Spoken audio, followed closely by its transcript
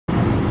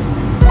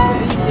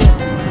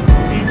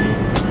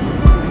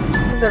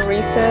the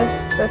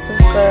recess. This is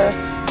the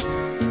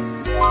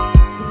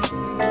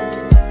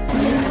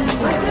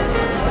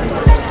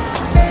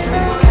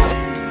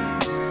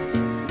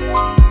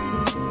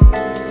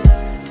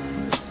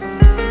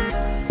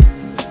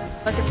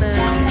look at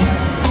this.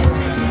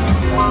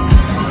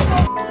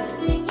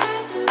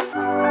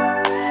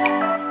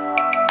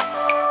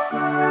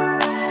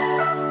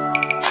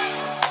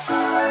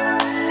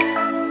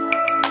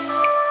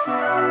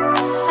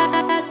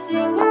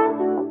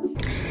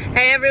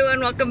 Hey everyone,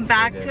 welcome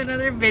back to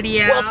another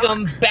video.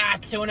 Welcome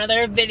back to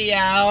another video.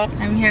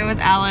 I'm here with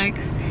Alex,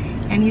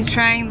 and he's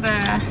trying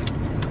the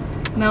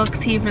milk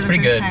tea for the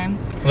first time. A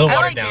little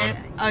watered down. It.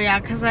 Oh yeah,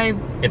 because I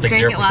it's like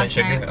drank 0%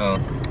 sugar. night. Oh.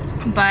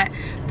 But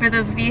for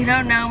those of you who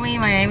don't know me,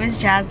 my name is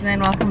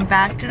Jasmine. Welcome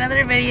back to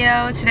another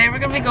video. Today we're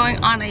gonna be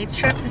going on a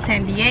trip to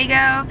San Diego.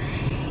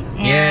 And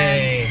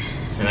yay!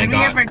 And we're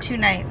here for 2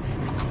 nights.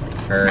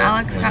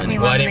 Alex got me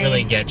lemonade. Well, I didn't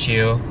really get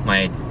you.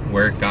 My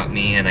work got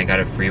me, and I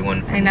got a free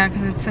one. I know,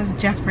 because it says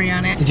Jeffrey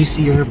on it. Did you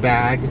see her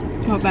bag?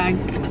 What bag?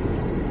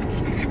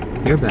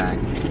 Your bag.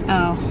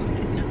 Oh.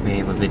 We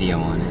have a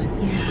video on it.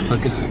 Yeah.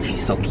 Look at her,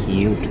 she's so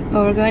cute.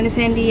 Well, we're going to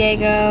San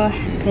Diego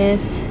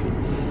this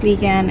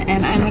weekend,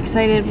 and I'm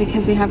excited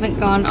because we haven't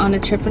gone on a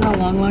trip in a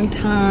long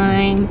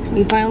time.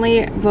 We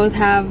finally both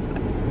have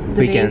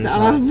the Weekends days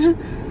off.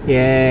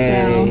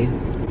 Yay. So,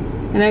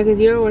 I know, because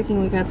you were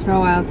working weekends for a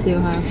while too,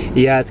 huh?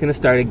 Yeah, it's gonna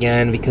start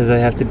again because I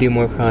have to do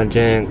more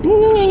projects.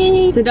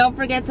 So don't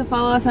forget to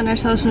follow us on our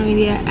social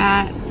media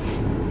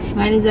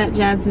mine is at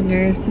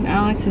JazzTheNurse, and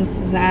Alex's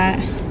is at,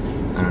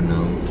 I don't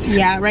know.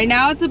 Yeah, right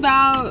now it's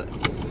about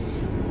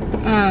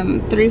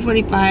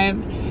 3:45.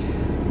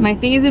 My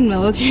thing is in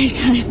military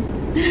time.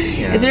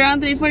 Yeah. It's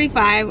around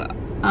 3:45.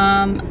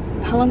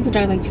 How long's the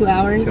drive? Like 2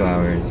 hours? 2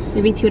 hours.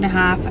 Maybe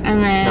 2.5,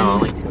 and then no,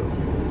 like 2.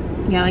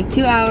 Yeah, like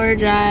 2 hour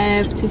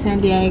drive to San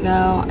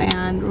Diego,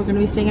 and we're gonna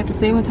be staying at the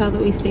same hotel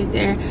that we stayed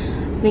there,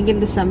 I think in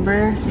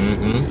December.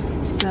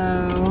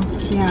 So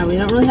yeah, we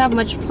don't really have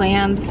much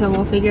planned, so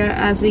we'll figure it out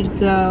as we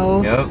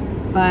go. Yep.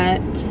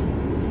 But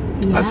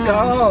yeah. Let's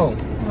go.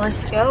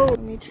 Let's go.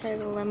 Let me try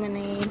the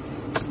lemonade.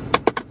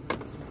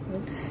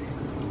 Oops.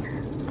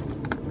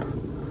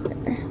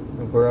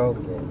 We're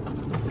okay.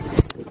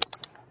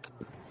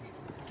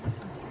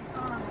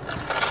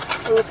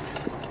 Oof.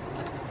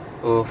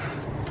 Oof.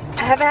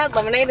 I haven't had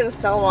lemonade in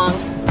so long.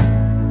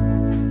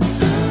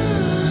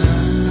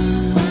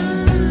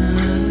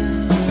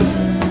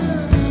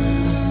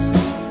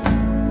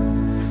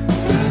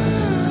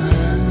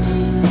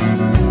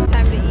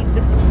 Time to eat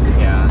the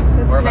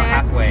we're snacks. about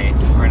halfway.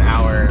 We're an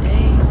hour.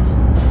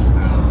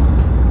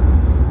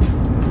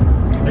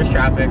 There's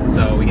traffic,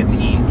 so we get to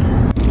eat.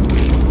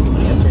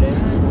 Yesterday?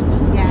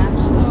 Yeah.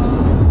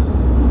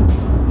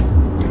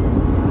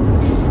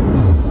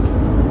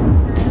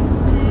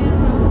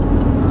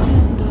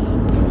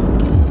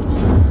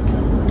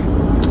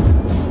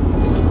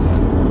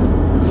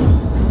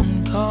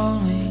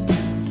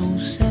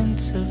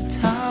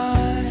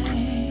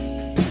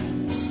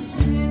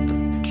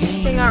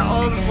 Our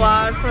old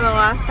vlog from the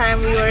last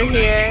time we were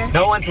here.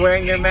 No one's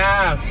wearing their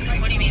masks.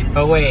 What do you mean?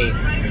 Oh wait.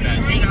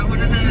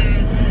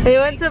 We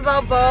went to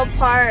Balboa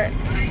Park.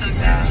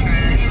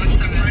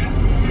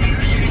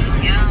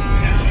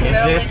 Is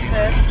this?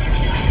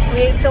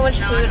 We ate so much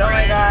food, oh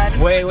my god.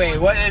 Wait,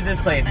 what is this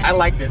place? I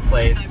like this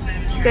place.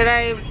 Did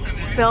I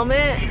film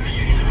it?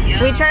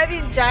 We tried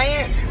these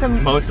giant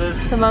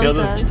Samosas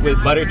filled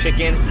with butter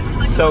chicken.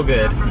 So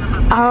good.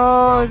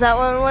 Oh, is that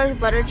what it was?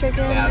 Butter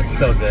chicken? Yeah, it was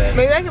so good.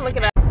 Maybe I can look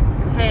it up.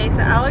 Okay, so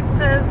Alex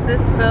says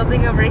this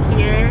building over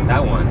here.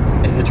 That one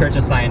is the Church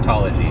of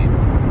Scientology.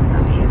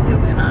 Let me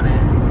zoom in on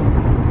it.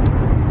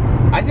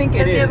 I think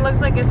it is. It looks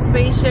like a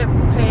spaceship,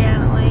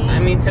 apparently. I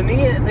mean, to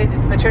me,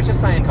 it's the Church of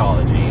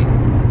Scientology.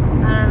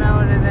 I don't know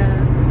what it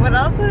is. What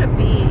else would it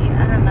be?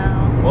 I don't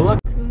know. Well, look.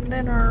 Some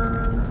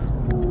dinner.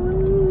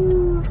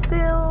 Ooh,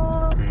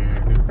 Phil.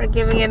 We're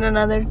giving it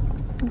another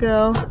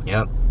go.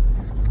 Yep.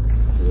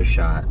 Another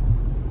shot.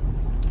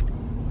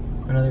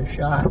 Another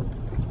shot.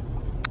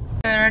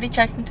 I already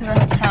checked into the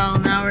hotel.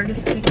 Now we're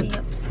just picking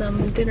up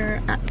some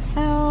dinner at the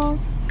hotel.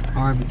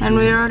 And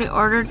we already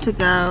ordered to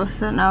go,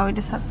 so now we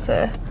just have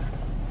to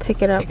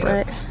pick it up,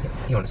 right?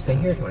 You want to stay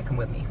here or do you want to come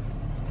with me?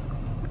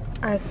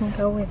 I can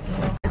go with you.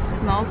 It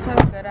smells so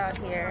good out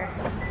here.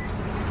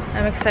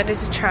 I'm excited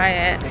to try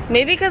it.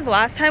 Maybe because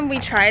last time we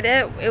tried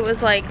it, it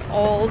was like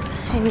old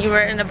and you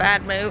were in a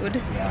bad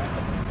mood. Yeah.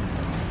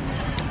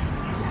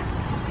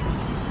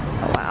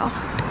 Oh wow.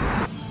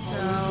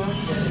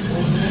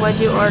 What'd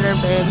you order,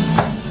 babe?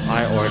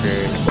 I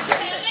ordered.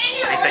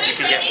 They said you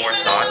can get more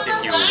sauce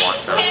if you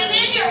want some.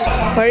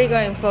 Where are you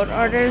going? Phone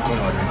orders?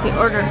 We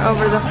ordered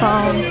over the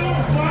phone.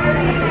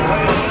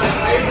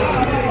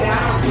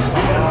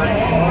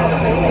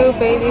 Ooh,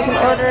 babe, you can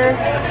order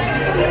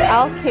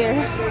Alk here.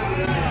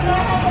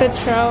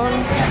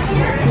 Patron,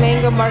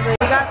 mango margarita.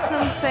 We got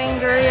some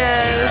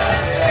sangrias,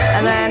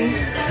 and then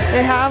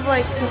they have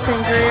like the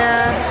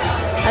sangria.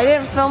 I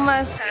didn't film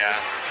us. Yeah,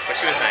 but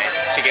she was nice.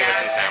 She gave us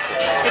some samples.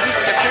 Did you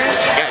tip her?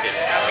 Yeah, I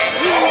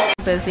did.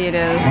 Busy it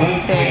is.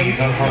 Babe.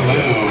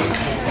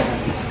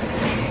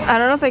 I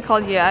don't know if they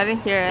called you. I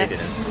didn't hear it. They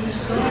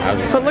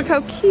didn't. But look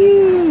how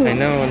cute. I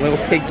know, a little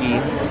piggy.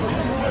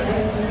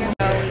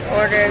 So we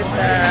ordered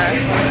the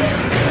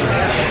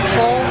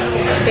whole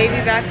baby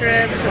back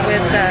ribs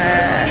with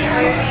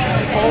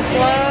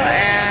coleslaw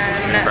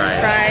and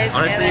fries.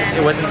 Honestly, and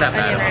it wasn't that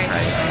bad of a onion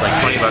price.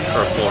 Like 20 bucks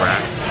for a full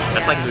rack.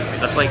 That's like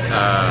Lucille.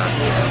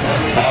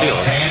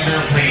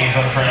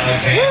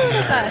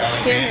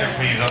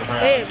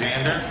 Babe.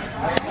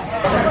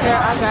 Here,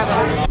 I'll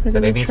grab it.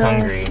 The baby's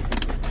hungry.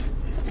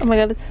 Oh my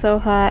god, it's so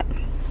hot.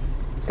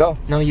 Go.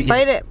 No, you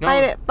bite it. No.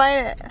 Bite it.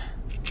 Bite it.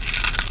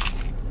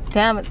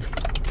 Damn, it's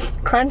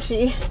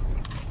crunchy.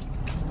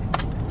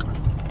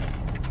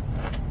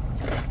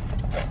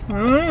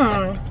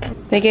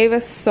 Mmm. They gave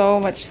us so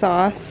much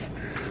sauce.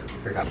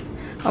 Forgot.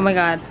 Oh my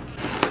god.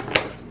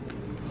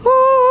 Ooh.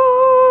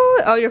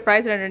 Oh, your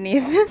fries are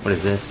underneath. What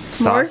is this?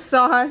 Sauce? More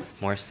sauce.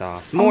 More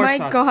sauce. More sauce.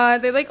 Oh my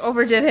god, they like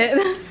overdid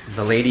it.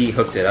 The lady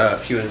hooked it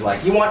up. She was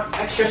like, "You want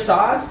extra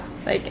sauce?"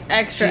 Like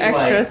extra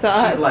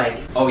sauce. She's like,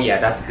 "Oh yeah,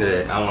 that's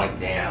good." I'm like,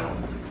 "Damn."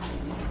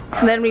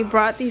 And then we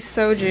brought these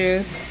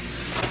soju's.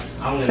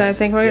 So I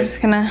think we're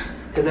just gonna.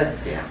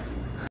 Yeah.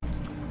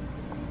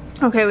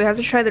 Okay, we have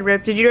to try the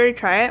rib. Did you already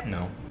try it?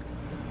 No.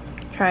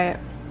 Try it.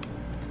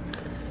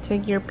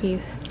 Take your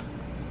piece.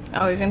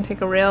 Oh, you're gonna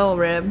take a real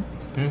rib.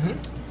 Mhm.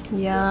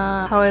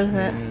 Yeah. How is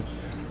it?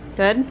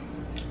 Good?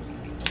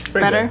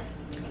 Better?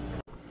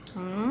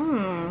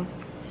 Mmm.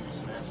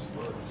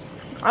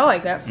 I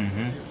like it.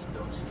 Mhm.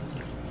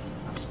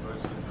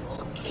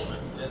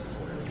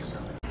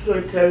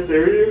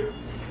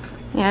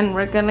 And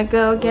we're gonna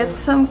go get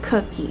some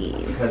cookies.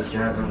 Because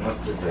Jonathan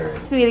wants dessert.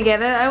 Asked me to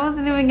get it. I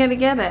wasn't even gonna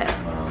get it.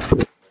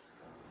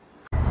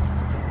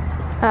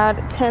 Out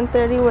at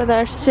 10:30 with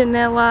our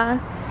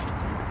chanelas.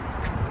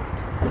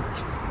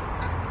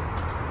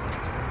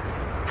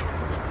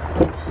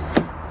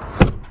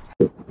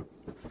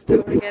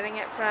 So we're getting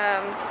it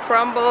from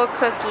Crumble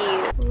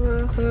Cookies.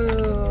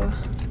 Woohoo!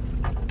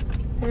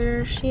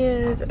 There she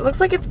is. It looks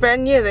like it's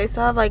brand new. They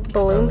still have like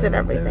balloons and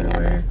everything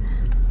in it.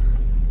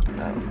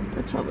 So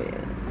that's probably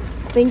it.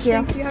 Thank you.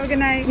 Thank you. Have a good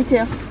night. You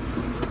too.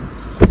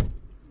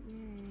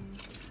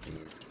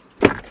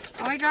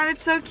 Oh my god,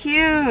 it's so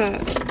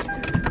cute.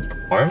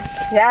 Warm?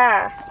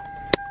 Yeah.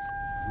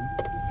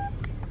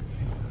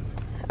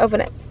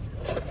 Open it.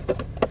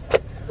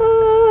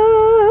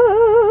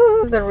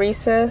 This is the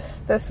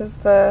Reese's. This is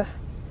the...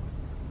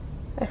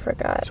 I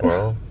forgot.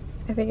 Swirl?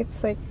 I think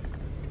it's like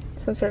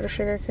some sort of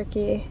sugar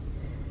cookie.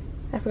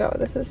 I forgot what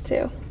this is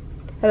too.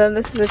 And then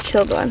this is a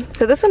chilled one.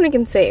 So this one we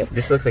can save.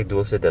 This looks like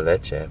dulce de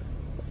leche. Is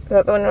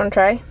that the one you want to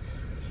try?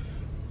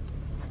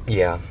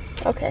 Yeah.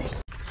 Okay.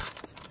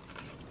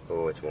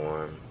 Oh, it's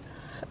warm.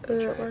 Ooh,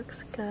 it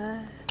looks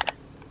good.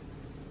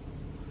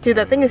 Dude,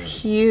 that thing is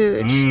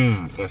huge.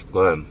 Mmm, that's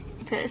good.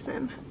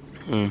 Comparison.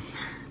 Mm.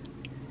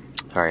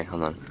 Alright,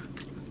 hold on.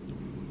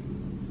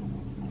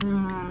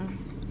 Mmm.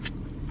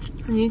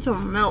 I need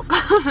some milk.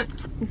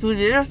 Dude,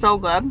 these are so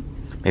good.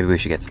 Maybe we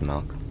should get some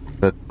milk.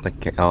 Look,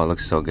 like, oh, it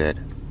looks so good.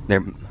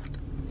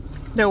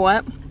 They're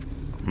what?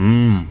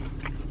 Mmm.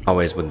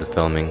 Always with the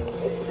filming.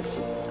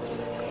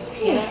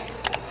 Yeah.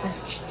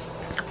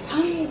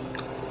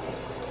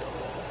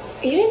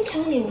 You didn't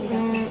tell anyone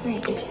about last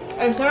night, did you?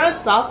 It's not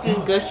as soft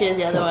and gushy as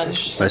the other one.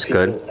 That's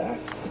good.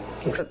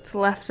 What's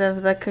left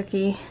of the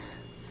cookie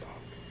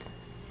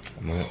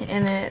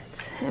in it,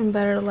 and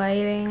better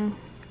lighting.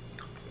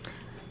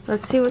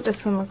 Let's see what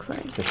this one looks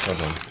like.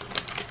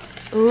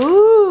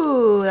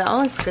 Ooh, that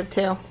one looks good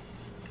too.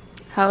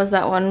 How is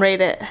that one?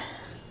 Rate it.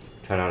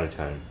 10 out of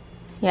 10.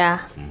 Yeah.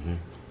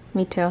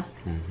 Me too.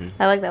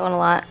 I like that one a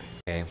lot.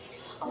 Okay.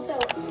 Also,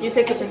 You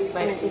take I a just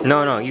bite. wanted to say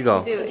No, you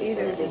go. Do it. You do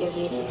to it. forgive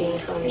you for being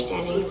so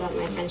understanding about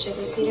my friendship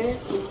with Peter.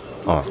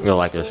 Oh, you'll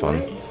like this one.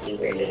 You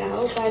weirded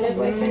out by their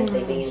boyfriend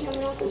sleeping in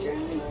someone else's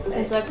room.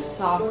 It's like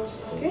soft.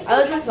 You're so I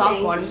like the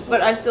soft trusting. one, but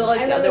I still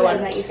like I the really other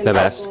learned one. about you from The high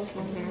best. school.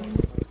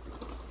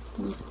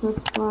 This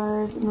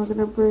part, and we're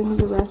gonna bring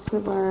the rest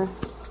of our.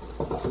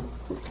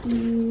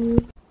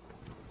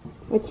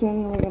 Which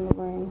one are we gonna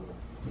bring?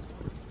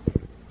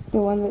 The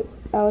one that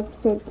Alex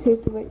said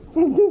tasted like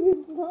Pepto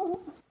Bismol.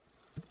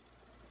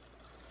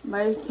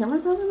 My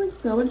camera's having like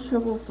so much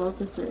trouble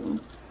focusing,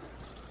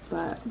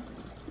 but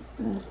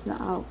that's the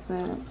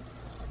outfit.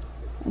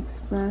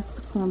 Express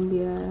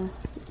Columbia.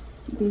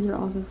 These are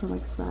also from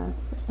Express,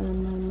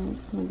 and then my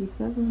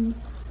 1997.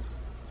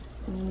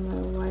 And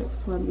my white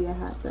Columbia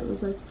hat that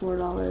was like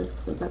 $4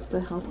 because I got the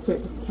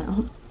healthcare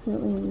discount.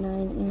 Currently at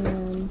 9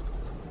 a.m.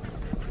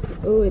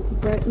 Oh, it's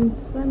bright and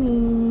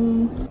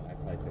sunny.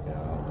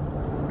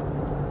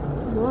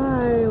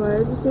 Why? Why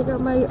did you take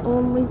out my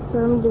only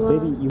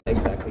sunblock? Maybe you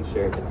exactly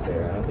sure if it's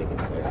there. I don't think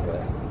it's there,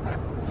 but.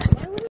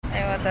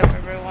 Hey, what's up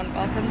everyone?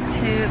 Welcome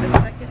to the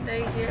second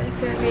day here in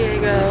San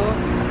Diego.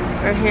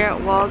 We're here at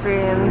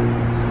Walgreens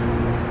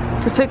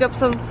to pick up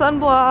some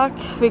sunblock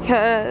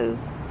because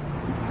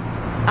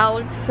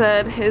Alex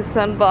said his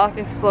sunblock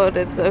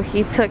exploded, so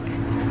he took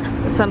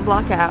the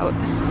sunblock out.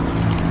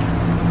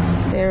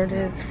 There it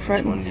is,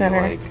 front and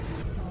center. Like?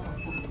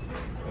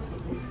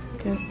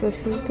 Guess this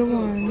is the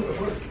one.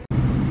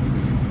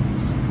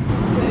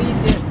 So you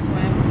did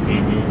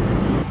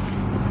swim.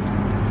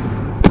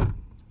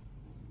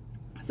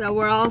 So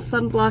we're all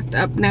sunblocked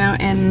up now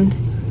and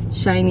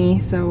shiny,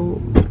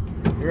 so.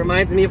 It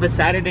reminds me of a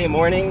Saturday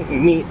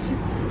morning meet.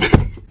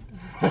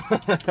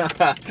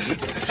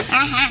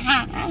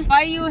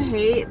 Why you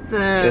hate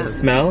the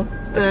smell?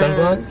 The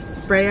sunblock?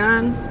 Spray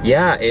on?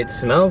 Yeah, it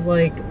smells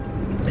like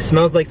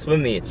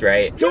swim meets,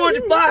 right?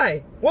 200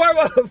 fly! Warm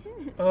up!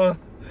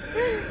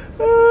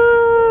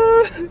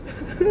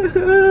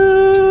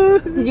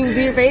 Did you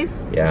do your face?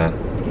 Yeah.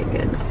 Okay,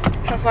 good.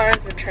 How far is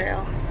the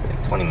trail? It's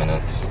like 20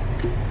 minutes.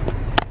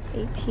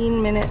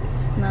 18 minutes,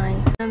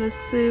 nice. And the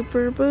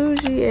super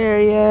bougie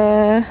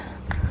area.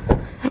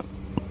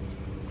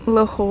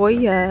 La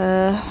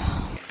Jolla.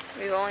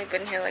 We've only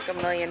been here like a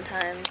million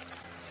times.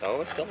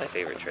 So, it's still my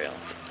favorite trail.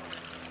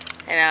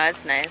 I know,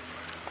 it's nice.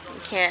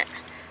 You can't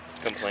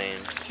complain.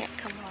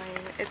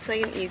 It's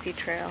like an easy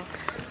trail,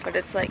 but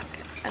it's like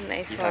a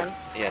nice one.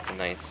 Yeah, it's a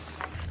nice.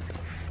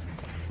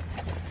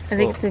 I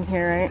think it's in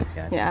here, right?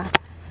 Yeah.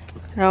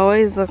 It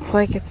always looks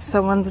like it's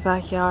someone's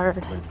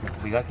backyard.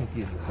 We got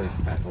confused the first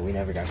time, but we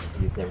never got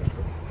confused ever.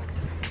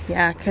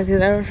 Yeah, because you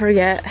never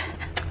forget.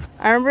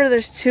 I remember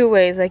there's two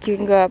ways. Like you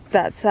can go up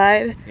that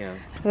side, yeah,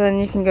 and then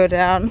you can go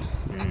down.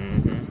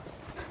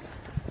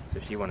 So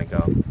you want to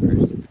go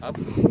first? Up?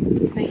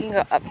 We can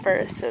go up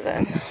first and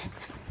then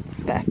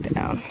back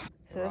down.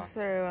 So this is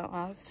where we went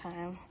last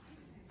time.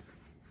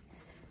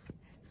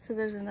 So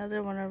there's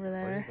another one over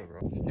there.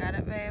 You got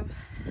it, babe?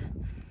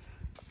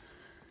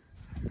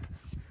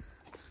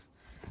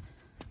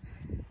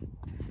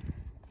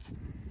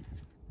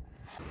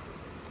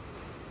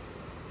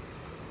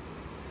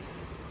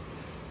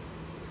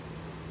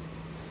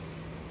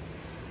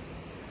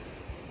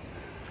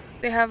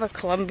 They have a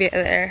Columbia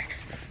there.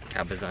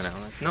 Cabazon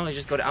Outlet? No, I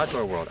just go to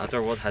Outdoor World.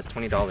 Outdoor World has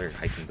 $20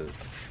 hiking boots.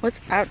 What's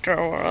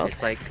Outdoor World?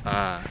 It's like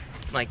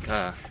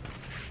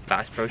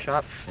Bass Pro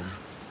Shop.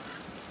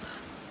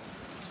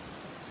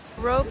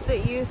 Rope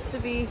that used to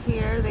be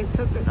here, they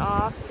took it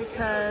off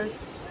because...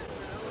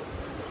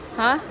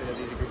 Huh?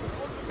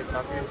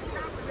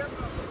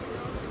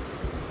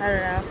 I don't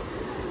know.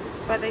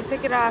 But they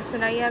took it off, so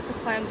now you have to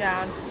climb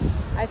down.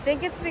 I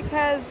think it's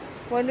because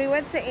when we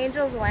went to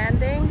Angel's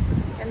Landing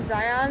in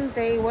Zion,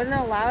 they wouldn't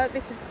allow it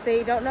because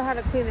they don't know how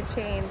to clean the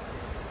chains.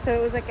 So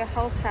it was like a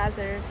health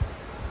hazard.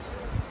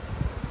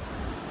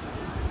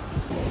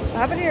 What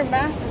happened to your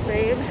mask,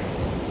 babe?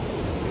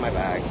 It's in my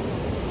bag.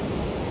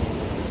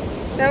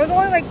 That was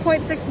only like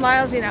 0.6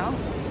 miles, you know.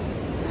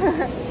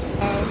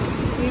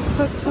 We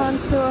hooked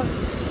onto a...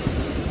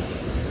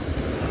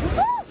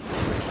 Oh,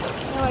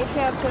 my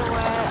cats are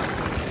wet.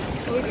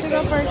 We took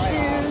off our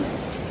shoes.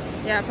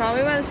 Yeah,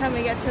 probably by the time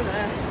we get to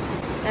the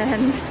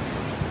end.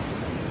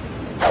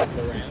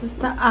 This is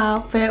the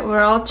outfit.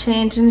 We're all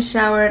changed and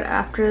showered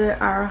after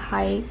our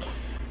hike.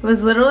 It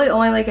was literally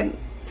only like a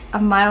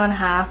mile and a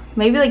half,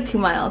 maybe like 2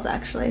 miles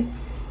actually.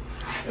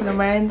 And I'm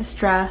wearing this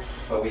dress.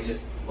 But we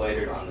just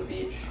loitered on the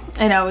beach.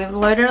 I know, we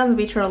loitered on the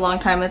beach for a long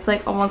time. It's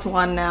like almost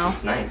 1 now.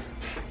 It's nice.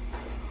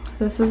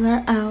 This is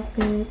our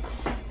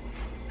outfits.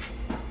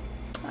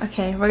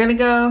 Okay, we're gonna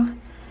go.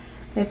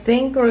 I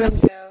think we're gonna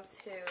go to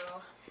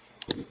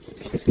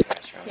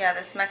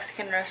this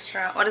Mexican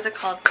restaurant. What is it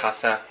called?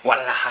 Casa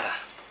Guadalajara.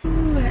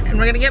 And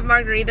we're gonna get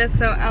margaritas.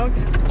 So Alex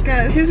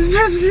got his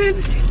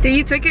Pepsi.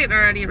 You took it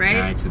already, right?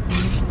 Yeah, I took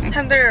it.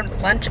 Time their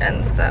lunch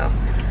ends though.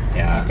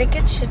 Yeah. I think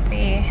it should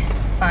be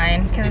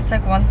fine because it's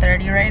like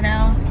 1:30 right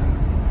now.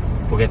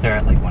 We'll get there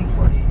at like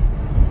 1:40.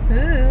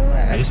 Ooh,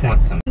 I just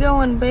want some.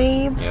 Going,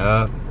 babe.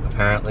 Yup.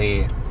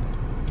 Apparently,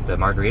 the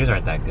margaritas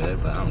aren't that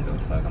good, but I don't give a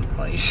fuck. I'm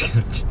probably just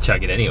gonna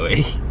chug it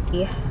anyway.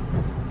 Yeah.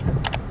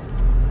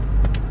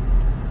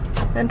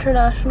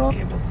 International. Be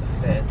able to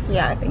fit.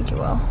 Yeah, I think you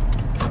will.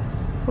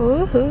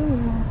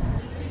 Woohoo!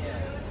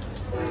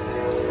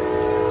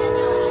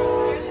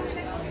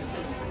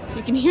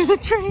 You can hear the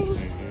train.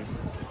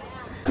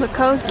 Look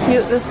how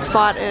cute this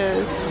spot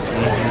is.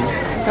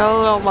 Got a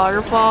little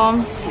waterfall.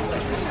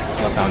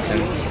 Little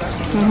fountain.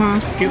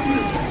 Cute.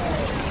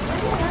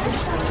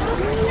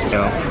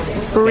 Yo.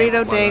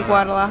 Burrito de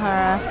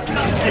Guadalajara.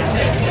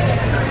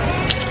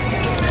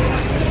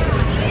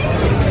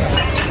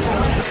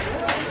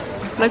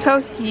 Look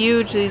how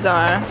huge these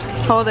are.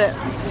 Hold it.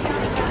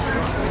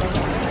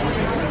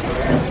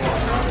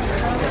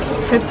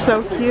 It's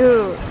so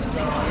cute.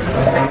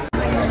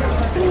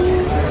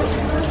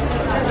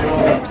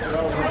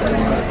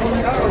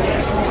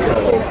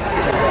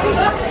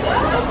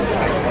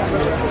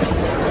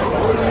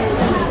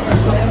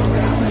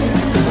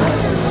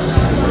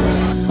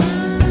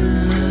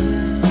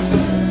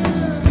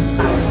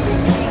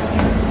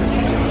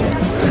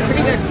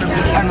 Pretty good. I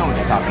don't know what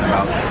you're talking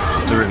about.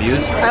 The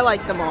reviews? I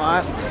like them a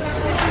lot. Look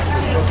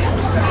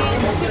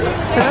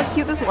how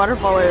cute this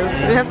waterfall is.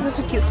 We have such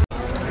a cute spot.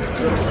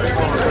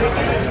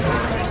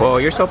 Well,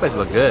 your sopes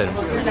look good. I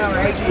know,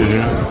 right?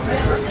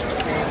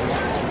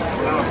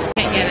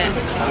 Can't get it.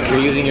 You're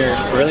using your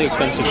really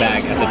expensive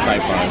bag as a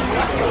tripod.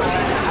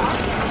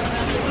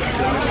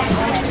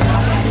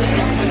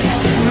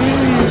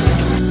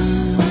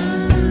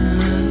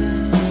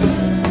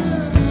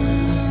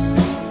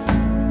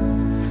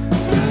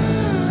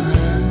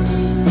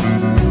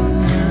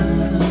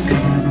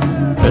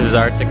 This is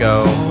our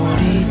to-go.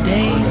 40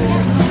 days in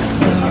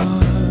the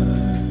dark.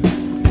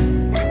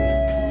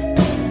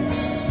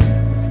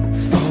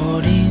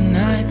 40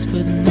 nights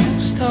with no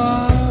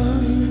stars.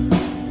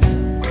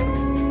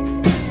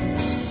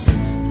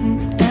 An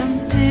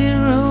empty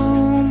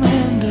room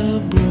and a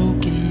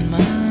broken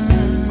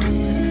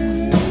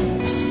mind.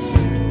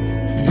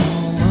 No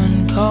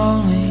one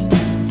calling,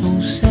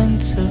 no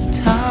sense of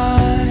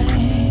time.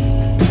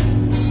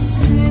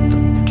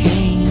 I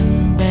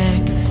came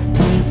back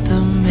with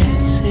a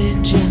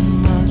message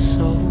in my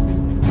soul.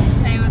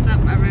 Hey, what's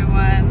up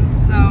everyone?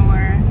 So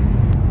we're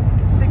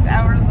 6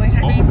 hours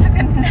later. We took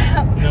a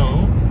nap.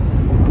 No.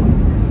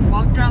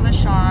 Walked around the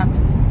shops,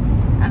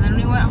 and then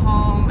we went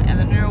home, and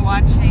then we were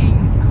watching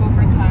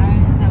Cobra Kai.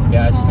 Is that what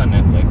Yeah, it's it's just on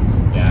called?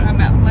 Netflix. Yeah. On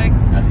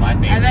Netflix. That's my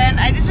favorite. And then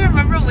I just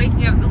remember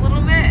waking up a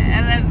little bit,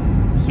 and then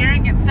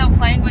hearing it still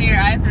playing when your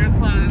eyes are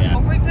closed. Yeah.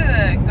 We're going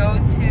to go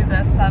to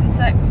the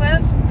sunset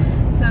cliffs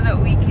so that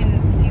we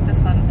can see the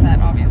sunset,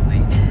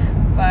 obviously.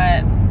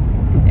 But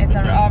it's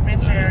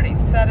obviously already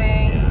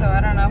setting, Yeah. so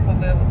I don't know if we'll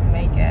be able to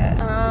make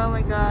it. Oh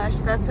my gosh,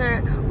 that's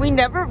our... We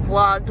never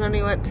vlogged when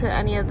we went to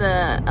any of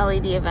the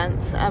LED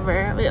events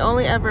ever. We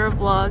only ever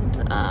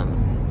vlogged,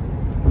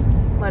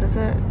 what is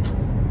it?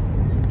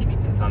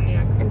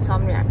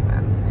 Insomniac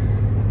events.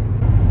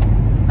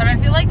 But I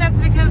feel like that's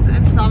because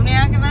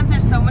Insomniac events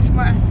are so much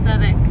more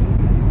aesthetic.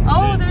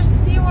 Oh, there's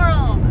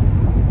SeaWorld!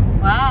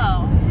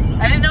 Wow.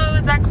 I didn't know it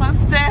was that close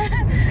to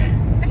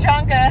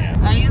Pechanga.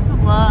 I used to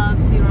love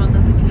SeaWorld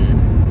as a kid.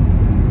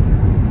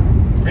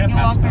 You can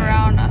walk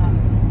around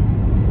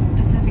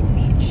Pacific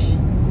Beach,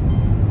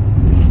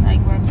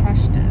 like where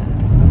Crushed is.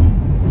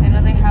 So I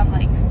know they have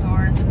like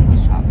stores and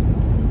shops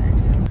and stuff there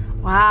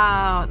too.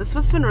 Wow, this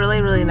must have been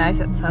really, really nice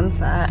at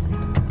sunset.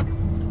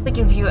 Like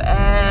your view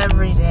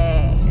every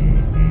day.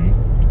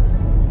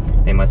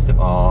 They must have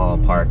all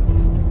parked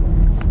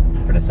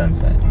for the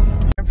sunset.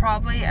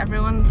 Probably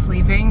everyone's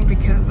leaving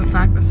because of the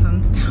fact the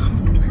sun's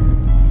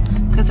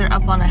down. Because they're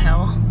up on a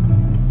hill.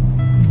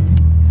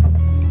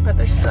 But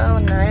they're so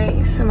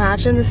nice.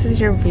 Imagine this is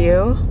your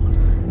view.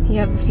 You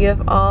have a view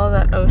of all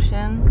that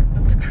ocean.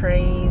 That's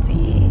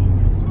crazy.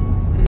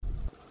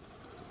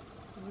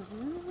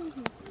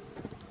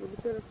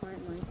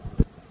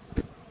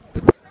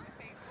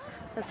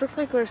 This looks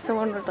like where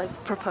someone would like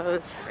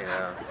propose. I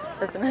know.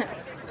 Doesn't it?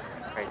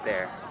 Right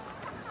there.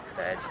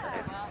 The edge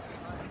side.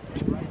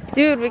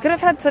 Dude, we could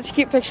have had such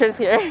cute pictures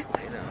here. I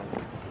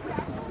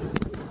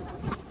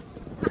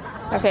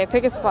know. Okay,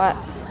 pick a spot.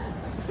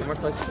 More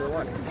close to the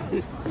water.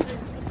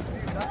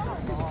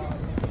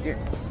 Here.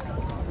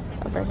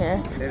 Over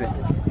here. Maybe.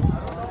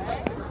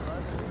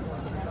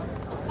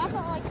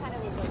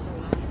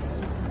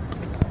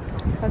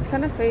 Let's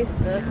kind of face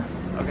this.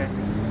 Okay.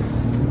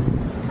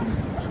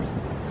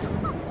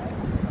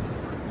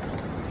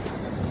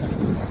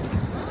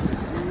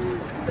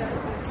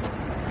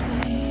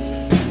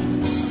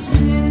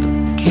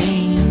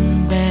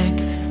 Came back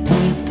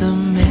with a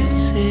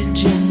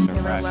message in You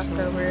know,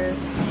 leftovers.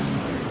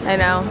 I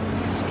know.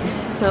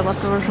 They're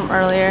leftovers from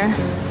earlier.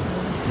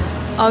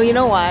 Oh, you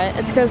know why?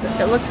 It's because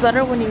it looks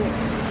better when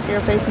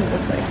you're facing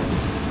this way.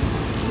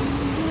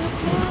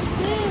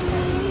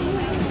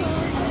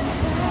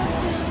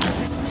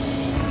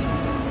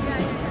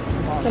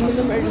 Some of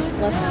them are just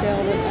less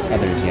scaled than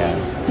Others, yeah.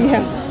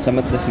 Yeah. Some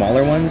of the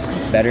smaller ones, are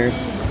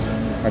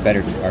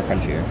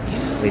crunchier.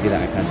 They do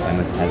that kind of time.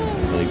 Must have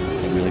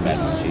really bad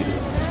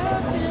munchies.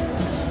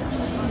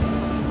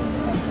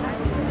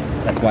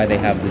 That's why they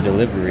have the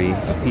delivery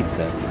of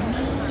pizza.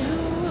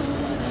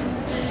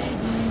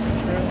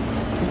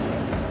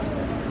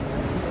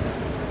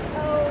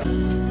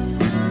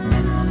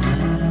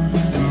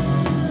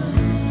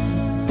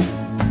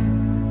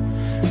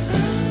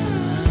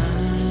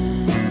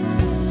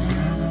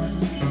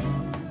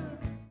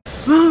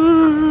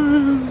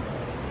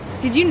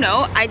 Did you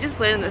know? I just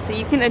learned this. So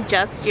you can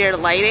adjust your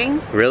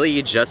lighting. Really?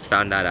 You just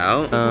found that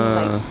out?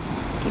 Like,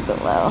 keep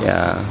it low.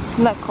 Yeah.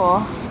 Isn't that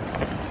cool?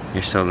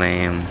 You're so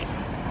lame.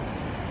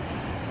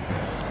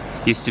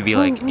 Used to be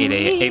like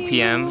 8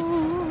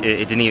 p.m. It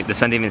didn't even, the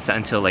sun didn't even set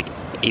until like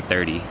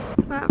 8:30.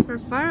 Spot for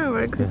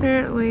fireworks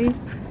apparently.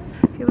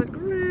 If you look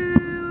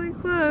really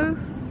close.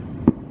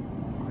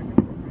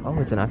 Oh,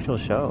 it's an actual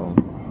show.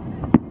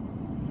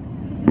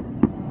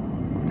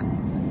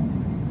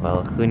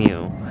 Well, who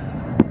knew?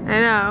 I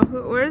know.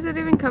 Where is it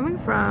even coming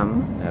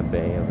from? That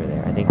bay over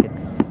there. I think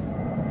it's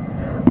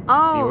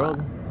Oh,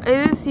 SeaWorld?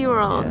 it is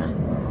SeaWorld.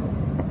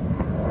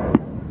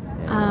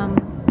 Yeah.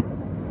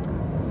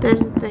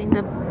 There's a thing,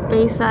 the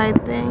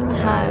Bayside thing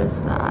has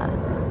that.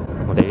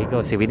 Well, there you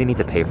go. See, we didn't need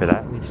to pay for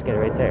that. We just get it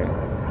right there.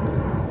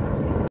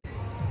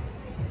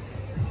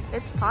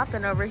 It's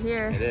popping over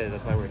here. It is.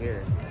 That's why we're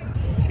here.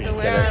 So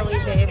where are we,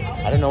 babe?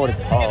 I don't know what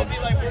it's called.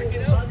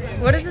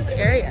 What is this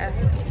area?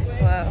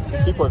 Wow. The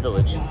Seaport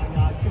Village.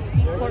 The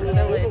Seaport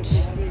Village.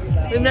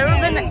 We've never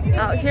been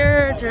out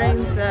here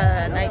during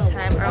the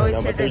nighttime. We're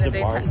always here during the daytime. There's a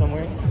bar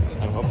somewhere,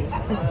 I'm hoping.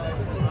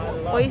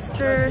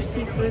 Oyster,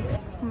 seafood.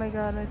 Oh my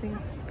god, I think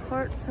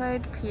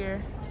Portside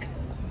Pier.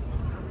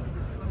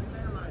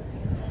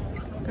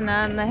 And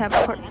then they have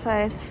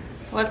Portside.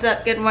 What's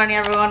up? Good morning,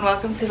 everyone.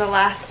 Welcome to the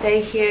last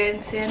day here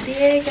in San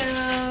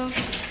Diego.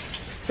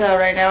 So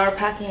right now we're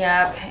packing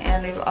up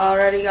and we've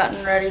already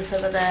gotten ready for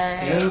the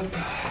day. Yep.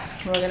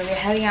 We're gonna be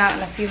heading out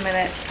in a few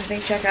minutes. I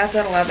think checkout's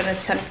at 11.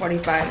 It's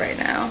 10:45 right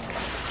now.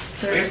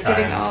 So we're just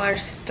getting all our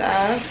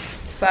stuff.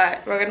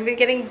 But we're gonna be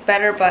getting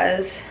Better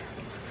Buzz.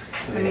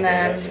 And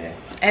then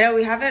I know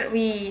we haven't,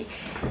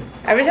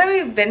 every time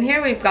we've been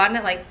here we've gotten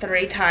it like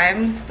 3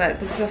 times, but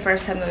this is the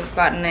first time that we've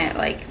gotten it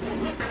like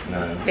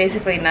none.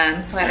 Basically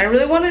none. But I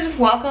really want to just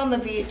walk on the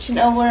beach, you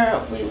know, where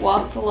we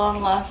walked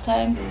along last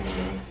time.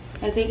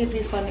 I think it'd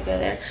be fun to go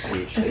there.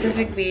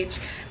 Pacific Beach.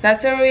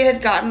 That's where we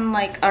had gotten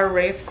like our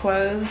rave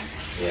clothes.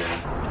 Yeah.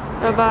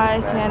 Bye bye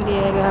San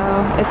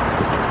Diego.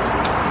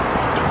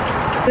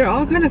 They're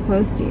all kind of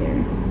close to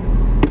here.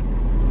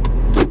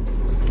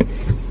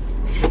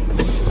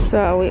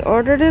 So we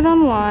ordered it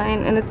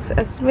online and it's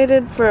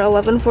estimated for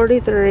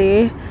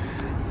 11:43.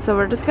 So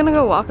we're just gonna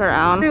go walk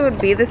around. It would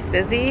be this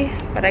busy,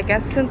 but I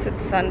guess since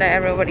it's Sunday,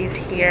 everybody's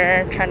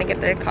here trying to get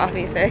their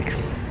coffee fix.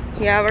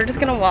 Yeah, we're just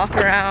gonna walk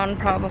around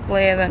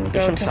probably and then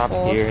go to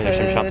Whole Foods. There's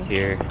some shops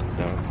here,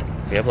 so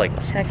we have like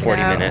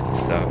 40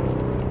 minutes, so.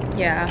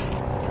 Yeah,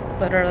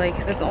 literally,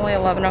 because it's only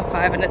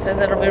 11:05 and it says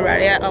it'll be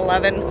ready at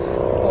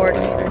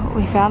 11:40.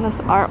 We found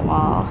this art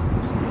wall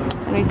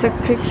and we took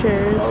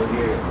pictures.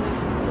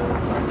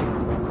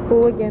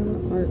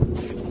 Hooligan art.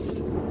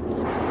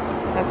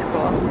 That's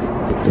cool.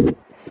 In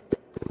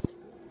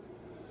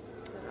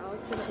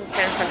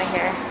front of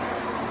here.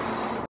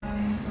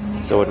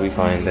 So what did we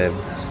find, babe?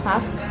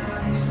 Huh?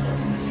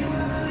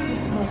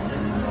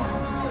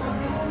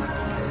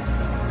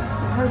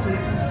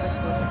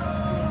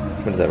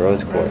 What is that,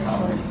 rose quartz?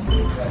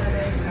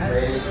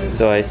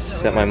 So I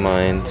set my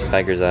mind,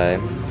 tiger's eye.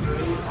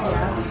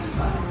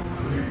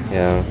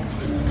 Yeah.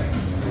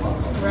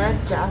 Red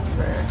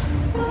jasper.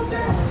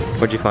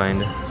 What'd you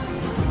find?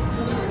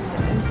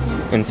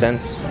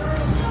 Incense?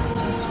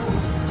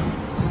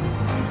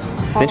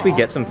 Didn't we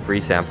get some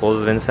free samples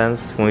of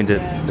incense when we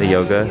did the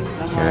yoga?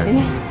 Yeah.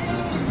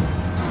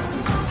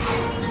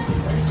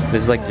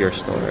 This is like your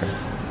store.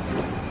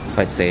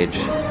 White sage.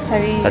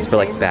 That's for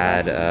like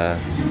bad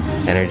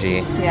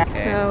energy. Yeah.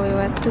 So we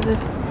went to this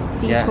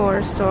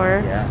decor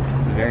store. Yeah.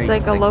 It's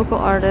like a local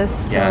artist.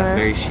 Yeah,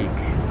 very chic.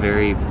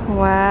 Very.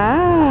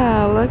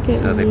 Wow, look at you.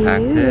 So they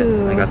packed it.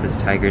 I got this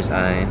tiger's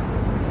eye.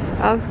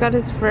 Alex got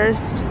his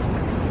first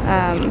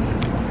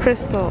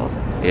crystal.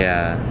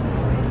 Yeah.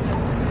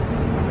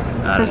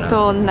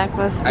 Crystal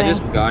necklace thing. I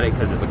just got it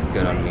because it looks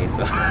good on me,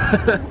 so.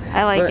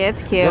 I like it,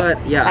 it's cute. But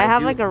yeah, I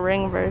have like a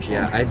ring version.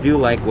 Yeah, I do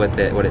like what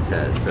it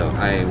says, so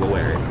I will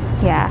wear it.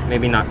 Yeah.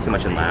 Maybe not too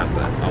much in lab,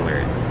 but I'll wear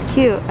it.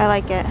 Cute, I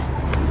like it.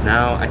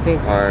 Now I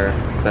think our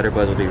Better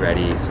Buzz will be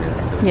ready soon.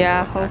 So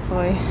yeah,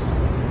 hopefully.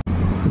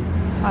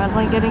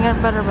 Finally getting our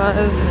Better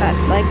Buzz at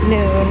like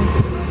noon.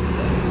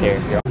 Here.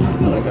 Oh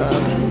my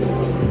god.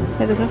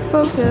 It doesn't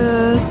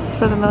focus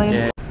for the millions.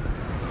 Yeah.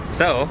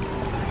 So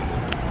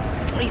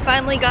we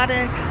finally got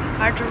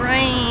our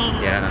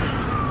drink. Yeah.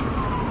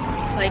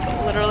 Like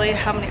literally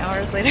how many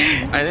hours later?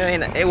 I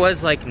mean, it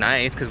was like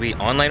nice because we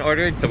online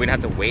ordered, so we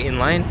didn't have to wait in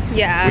line.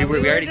 Yeah.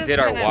 We already did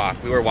our walk.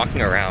 We were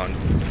walking around.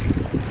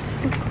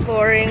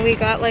 Exploring. We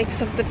got like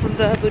something from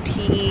the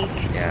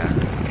boutique. Yeah.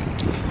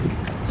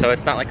 So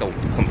it's not like a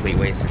complete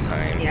waste of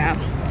time. Yeah.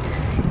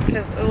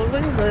 Because it looked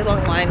like a really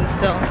long line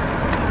still.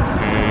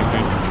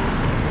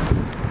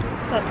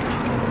 But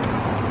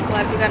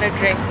glad we got a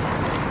drink.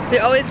 We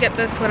always get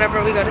this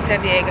whenever we go to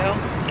San Diego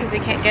because we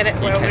can't get it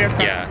where we're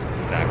from. Yeah,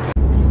 exactly.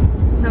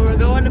 So we're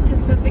going to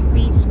Pacific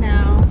Beach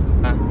now.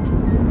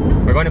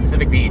 We're going to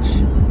Pacific Beach.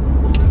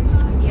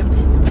 Yep.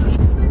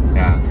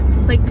 Yeah.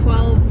 It's like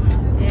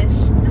 12-ish.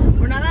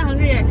 We're not that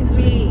hungry yet because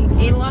we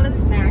ate a lot of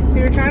snacks.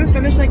 We were trying to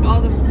finish like all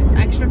the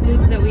extra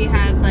foods that we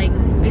had like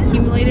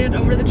accumulated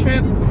over the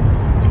trip.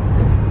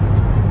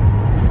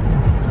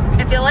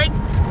 I feel like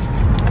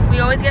we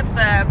always get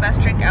the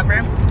best drink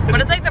ever, but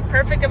it's like the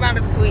perfect amount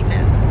of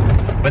sweetness.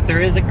 But there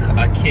is a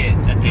kit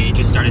that they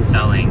just started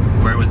selling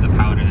where it was the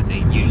powder that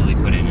they usually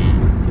put in it.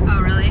 Oh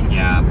really?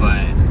 Yeah,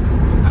 but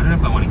I don't know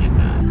if I want to get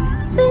that.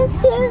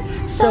 This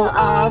is so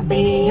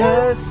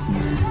obvious.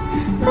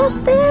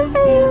 Something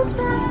feels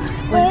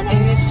when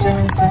it's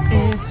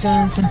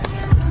just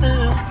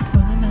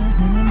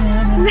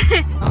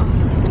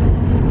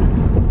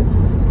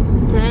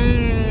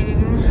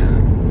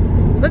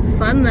Dang. Looks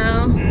fun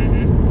though.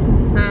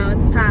 Wow,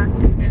 it's packed.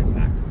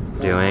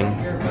 Doing?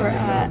 We're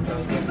at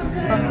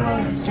Buffalo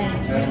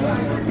Exchange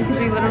because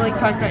we literally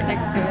parked right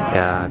next to it.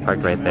 Yeah, I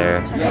parked right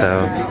there.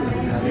 So,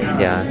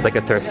 yeah, it's like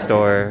a thrift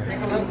store,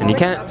 and you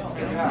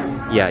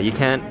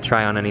can't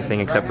try on anything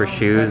except for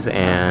shoes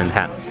and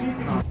hats.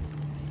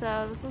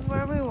 So this is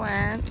where we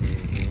went.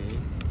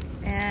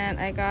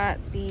 I got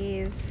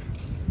these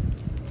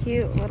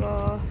cute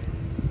little,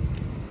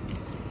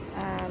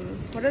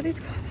 what are these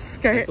called?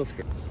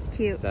 Skirt.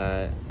 Cute.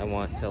 That I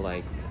want to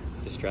like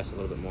distress a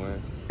little bit more.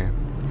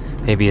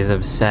 Baby is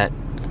upset,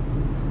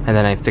 and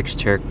then I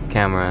fixed her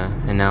camera,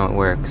 and now it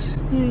works.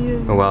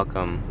 You're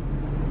welcome.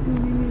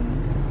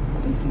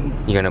 Let me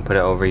see. You're gonna put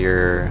it over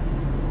your...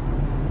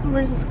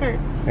 Where's the skirt?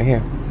 Right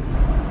here.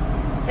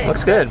 It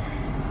looks good.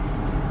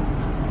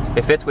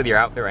 It fits with your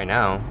outfit right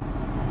now.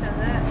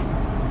 Does it?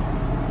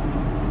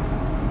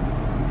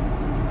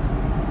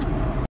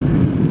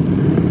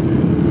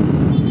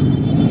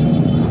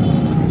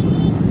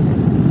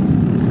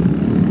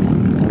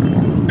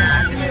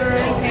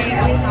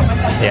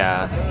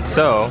 Yeah.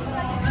 So,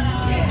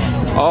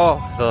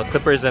 oh, the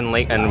Clippers and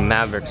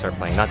Mavericks are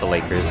playing, not the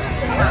Lakers.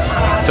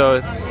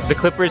 So the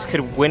Clippers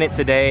could win it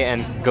today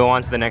and go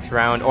on to the next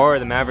round, or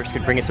the Mavericks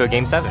could bring it to a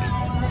Game 7.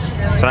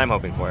 That's what I'm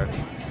hoping for.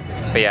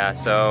 But yeah,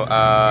 so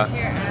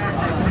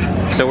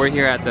so we're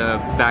here at the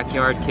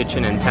Backyard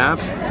Kitchen and Tap.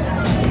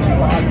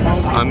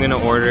 I'm gonna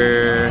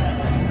order...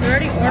 We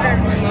already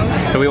ordered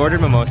mimosas. So we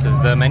ordered mimosas.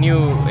 The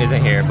menu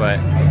isn't here, but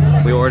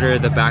we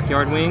ordered the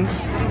backyard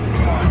wings.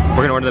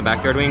 We're gonna order the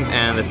backyard wings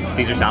and the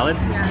Caesar salad?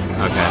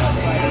 Yeah. Okay.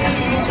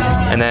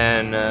 And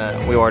then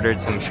we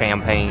ordered some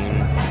champagne.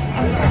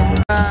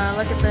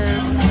 Look at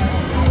this.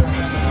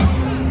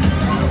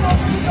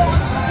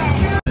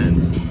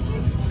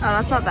 Oh,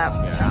 that's not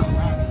that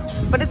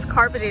strong. But it's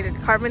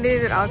carbonated.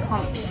 Carbonated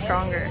alcohol is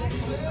stronger.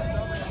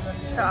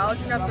 So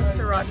Alex got the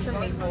sriracha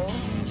maple,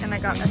 and I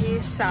got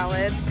a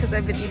salad because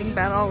I've been eating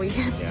bad all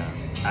weekend. Yeah,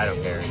 I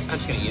don't care. I'm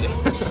just gonna eat it.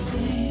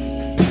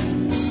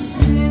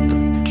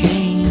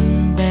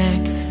 Came back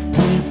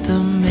with a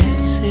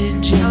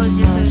message in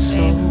my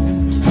soul.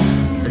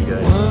 Pretty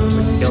good.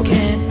 Words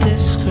can't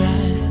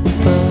describe,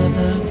 but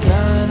I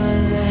gotta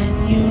let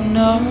you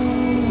know.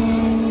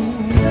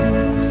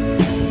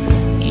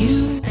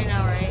 I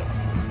know, right?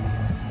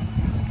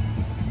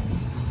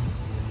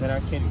 Then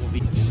our kid will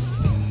be...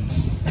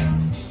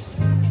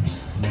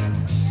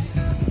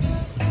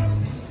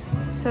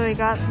 So we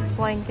got this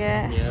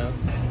blanket Yeah.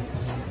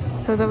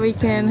 so that we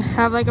can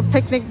have like a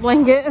picnic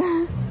blanket.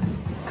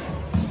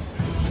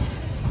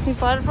 We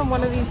bought it from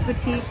one of these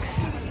boutiques.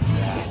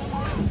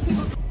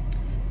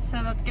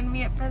 So that's gonna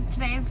be it for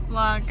today's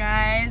vlog,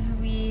 guys.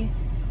 We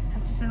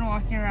have just been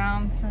walking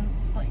around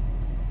since like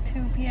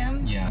 2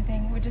 p.m. Yeah. I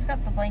think we just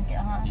got the blanket,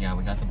 huh? Yeah,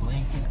 we got the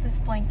blanket. This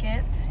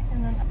blanket,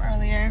 and then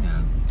earlier,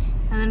 Yeah.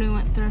 and then we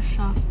went thrift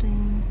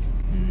shopping.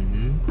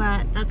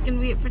 But that's gonna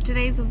be it for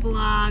today's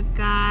vlog,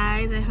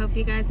 guys. I hope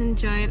you guys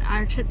enjoyed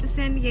our trip to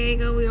San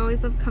Diego. We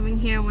always love coming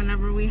here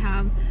whenever we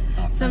have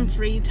some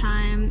free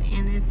time,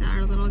 and it's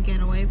our little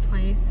getaway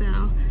place.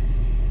 So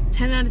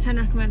 10 out of 10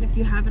 recommend if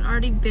you haven't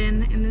already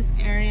been in this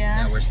area.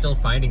 Yeah, we're still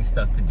finding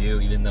stuff to do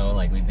even though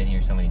like we've been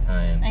here so many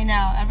times. I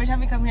know, every time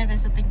we come here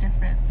there's something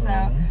different.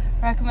 So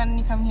recommend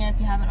you come here if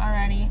you haven't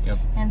already. Yep.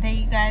 And thank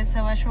you guys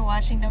so much for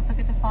watching. Don't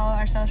forget to follow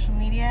our social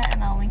media,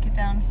 and I'll link it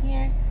down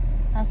here.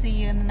 I'll see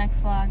you in the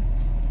next vlog.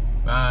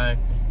 Bye.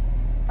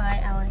 Bye,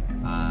 Alex.